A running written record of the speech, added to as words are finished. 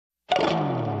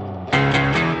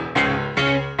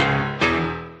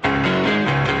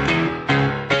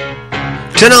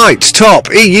Tonight's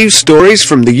top EU stories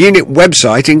from the unit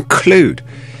website include: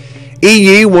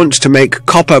 EU wants to make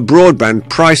copper broadband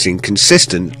pricing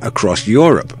consistent across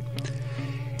Europe.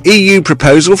 EU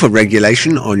proposal for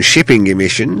regulation on shipping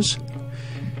emissions.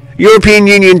 European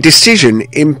Union decision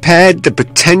impaired the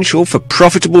potential for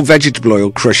profitable vegetable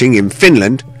oil crushing in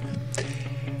Finland.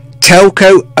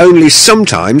 Telco only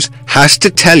sometimes has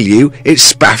to tell you it's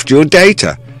spaffed your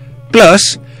data.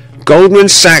 Plus, Goldman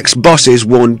Sachs bosses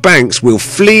warn banks will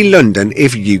flee London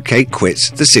if UK quits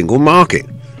the single market.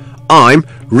 I'm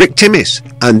Rick Timmis,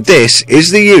 and this is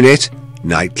the Unit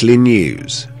Nightly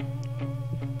News.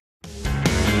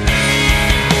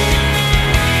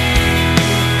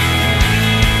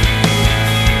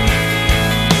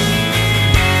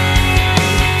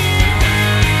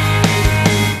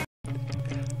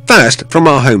 First, from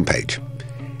our homepage.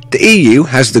 The EU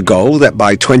has the goal that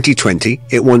by 2020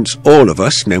 it wants all of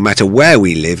us, no matter where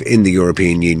we live in the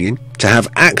European Union, to have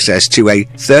access to a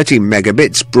 30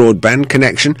 megabits broadband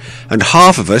connection and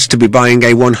half of us to be buying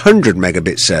a 100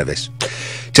 megabit service.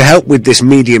 To help with this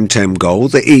medium-term goal,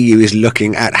 the EU is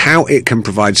looking at how it can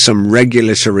provide some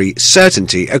regulatory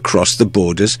certainty across the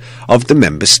borders of the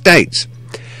member states.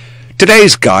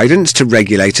 Today's guidance to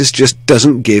regulators just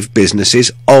doesn't give businesses,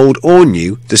 old or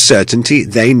new, the certainty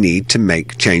they need to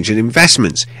make change in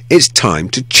investments. It's time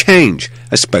to change,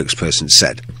 a spokesperson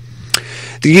said.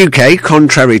 The UK,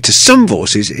 contrary to some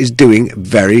voices, is doing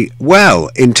very well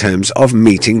in terms of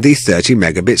meeting the 30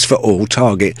 megabits for all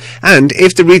target, and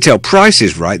if the retail price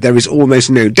is right, there is almost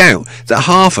no doubt that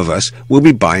half of us will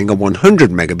be buying a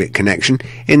 100 megabit connection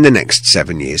in the next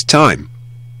 7 years' time.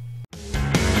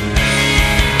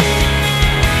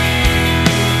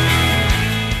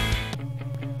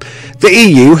 The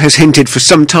EU has hinted for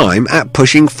some time at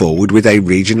pushing forward with a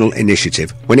regional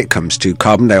initiative when it comes to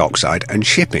carbon dioxide and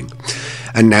shipping.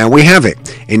 And now we have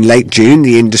it. In late June,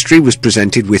 the industry was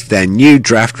presented with their new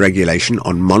draft regulation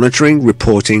on monitoring,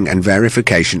 reporting and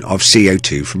verification of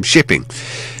CO2 from shipping.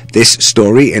 This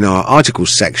story in our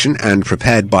articles section and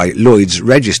prepared by Lloyd's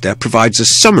Register provides a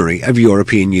summary of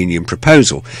European Union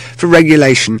proposal for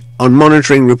regulation on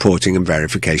monitoring, reporting and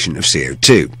verification of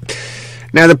CO2.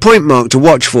 Now, the point mark to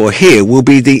watch for here will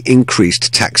be the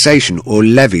increased taxation or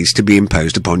levies to be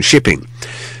imposed upon shipping.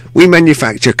 We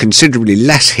manufacture considerably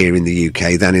less here in the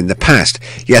UK than in the past,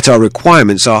 yet our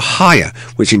requirements are higher,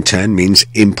 which in turn means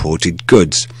imported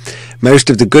goods. Most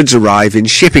of the goods arrive in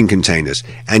shipping containers.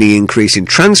 Any increase in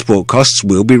transport costs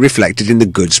will be reflected in the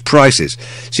goods prices.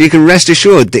 So you can rest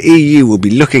assured the EU will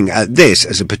be looking at this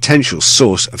as a potential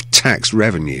source of tax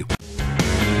revenue.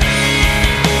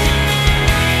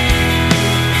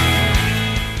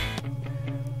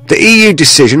 The EU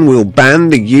decision will ban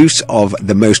the use of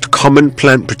the most common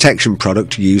plant protection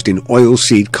product used in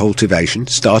oilseed cultivation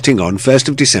starting on 1st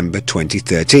of December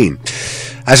 2013.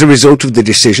 As a result of the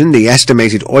decision, the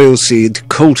estimated oilseed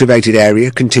cultivated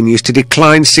area continues to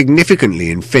decline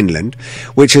significantly in Finland,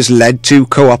 which has led to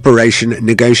cooperation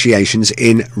negotiations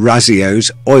in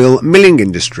Rasio's oil milling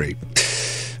industry.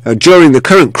 During the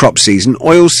current crop season,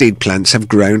 oilseed plants have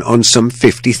grown on some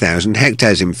 50,000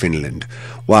 hectares in Finland,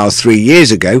 while 3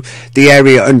 years ago the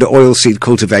area under oilseed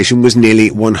cultivation was nearly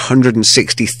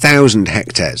 160,000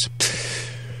 hectares.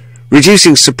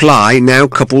 Reducing supply, now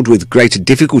coupled with greater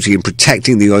difficulty in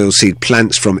protecting the oilseed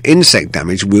plants from insect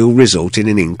damage, will result in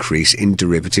an increase in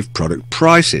derivative product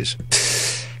prices.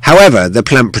 However, the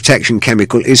plant protection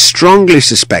chemical is strongly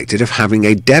suspected of having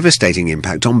a devastating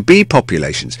impact on bee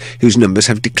populations, whose numbers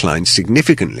have declined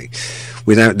significantly.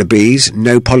 Without the bees,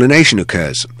 no pollination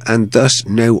occurs, and thus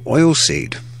no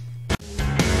oilseed.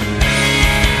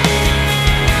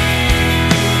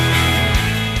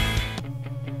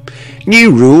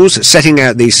 New rules setting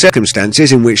out the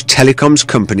circumstances in which telecoms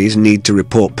companies need to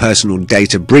report personal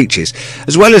data breaches,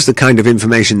 as well as the kind of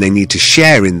information they need to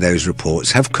share in those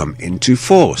reports, have come into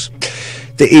force.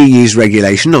 The EU's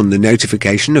regulation on the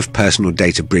notification of personal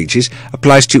data breaches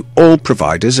applies to all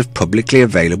providers of publicly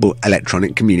available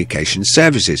electronic communication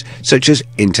services, such as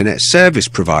internet service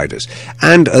providers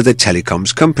and other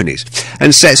telecoms companies,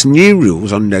 and sets new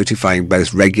rules on notifying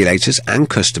both regulators and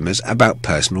customers about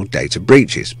personal data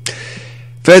breaches.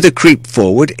 Further creep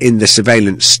forward in the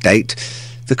surveillance state,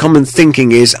 the common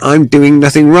thinking is, I'm doing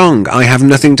nothing wrong, I have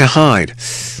nothing to hide.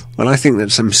 Well, I think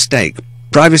that's a mistake.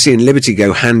 Privacy and liberty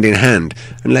go hand in hand,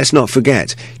 and let's not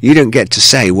forget, you don't get to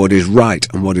say what is right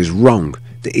and what is wrong.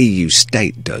 The EU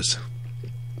state does.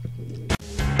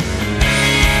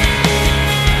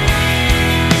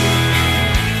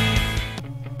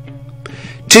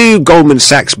 Two Goldman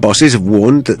Sachs bosses have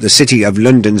warned that the City of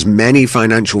London's many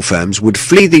financial firms would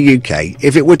flee the UK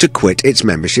if it were to quit its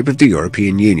membership of the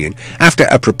European Union after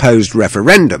a proposed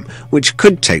referendum, which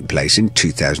could take place in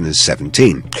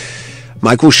 2017.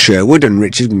 Michael Sherwood and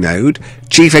Richard Gnode,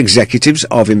 chief executives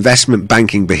of investment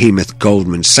banking behemoth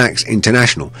Goldman Sachs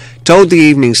International, told the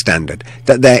Evening Standard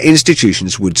that their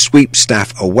institutions would sweep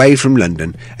staff away from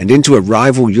London and into a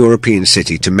rival European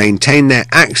city to maintain their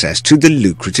access to the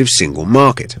lucrative single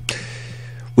market.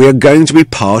 We are going to be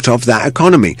part of that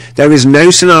economy. There is no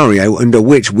scenario under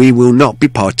which we will not be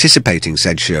participating,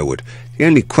 said Sherwood. The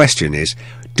only question is,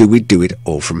 do we do it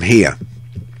all from here?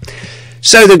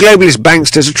 So the globalist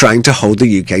banksters are trying to hold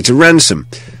the UK to ransom.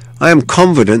 I am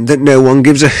confident that no one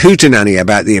gives a hootenanny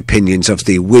about the opinions of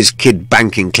the whiz-kid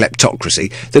banking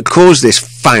kleptocracy that caused this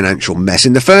financial mess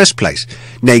in the first place.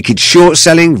 Naked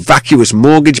short-selling, vacuous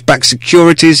mortgage-backed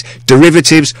securities,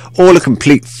 derivatives, all a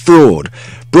complete fraud,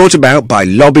 brought about by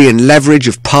lobby and leverage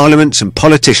of parliaments and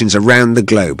politicians around the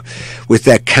globe, with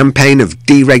their campaign of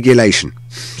deregulation.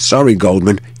 Sorry,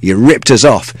 Goldman, you ripped us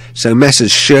off, so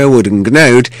Messrs Sherwood and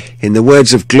Gnode, in the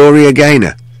words of Gloria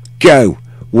Gaynor, go,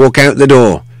 walk out the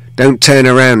door, don't turn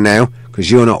around now,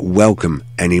 because you're not welcome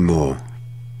anymore.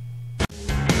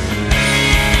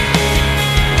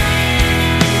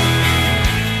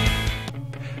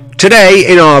 Today,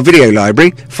 in our video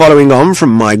library, following on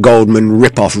from my Goldman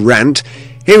rip-off rant,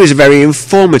 here is a very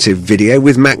informative video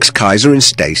with Max Kaiser and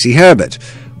Stacey Herbert.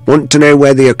 Want to know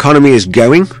where the economy is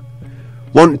going?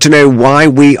 Want to know why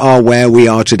we are where we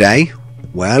are today?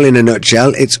 Well, in a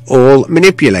nutshell, it's all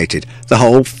manipulated. The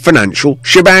whole financial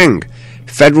shebang.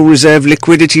 Federal Reserve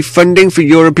liquidity funding for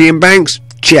European banks?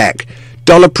 Check.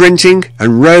 Dollar printing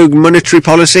and rogue monetary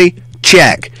policy?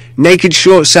 Check. Naked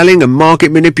short selling and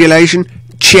market manipulation?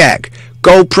 Check.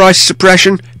 Gold price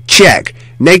suppression? Check.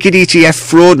 Naked ETF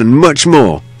fraud and much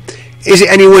more. Is it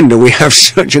any wonder we have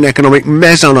such an economic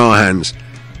mess on our hands?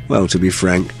 Well, to be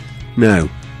frank, no.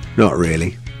 Not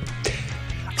really.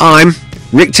 I'm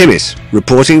Rick Timmis,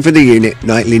 reporting for the Unit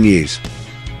Nightly News.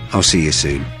 I'll see you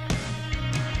soon.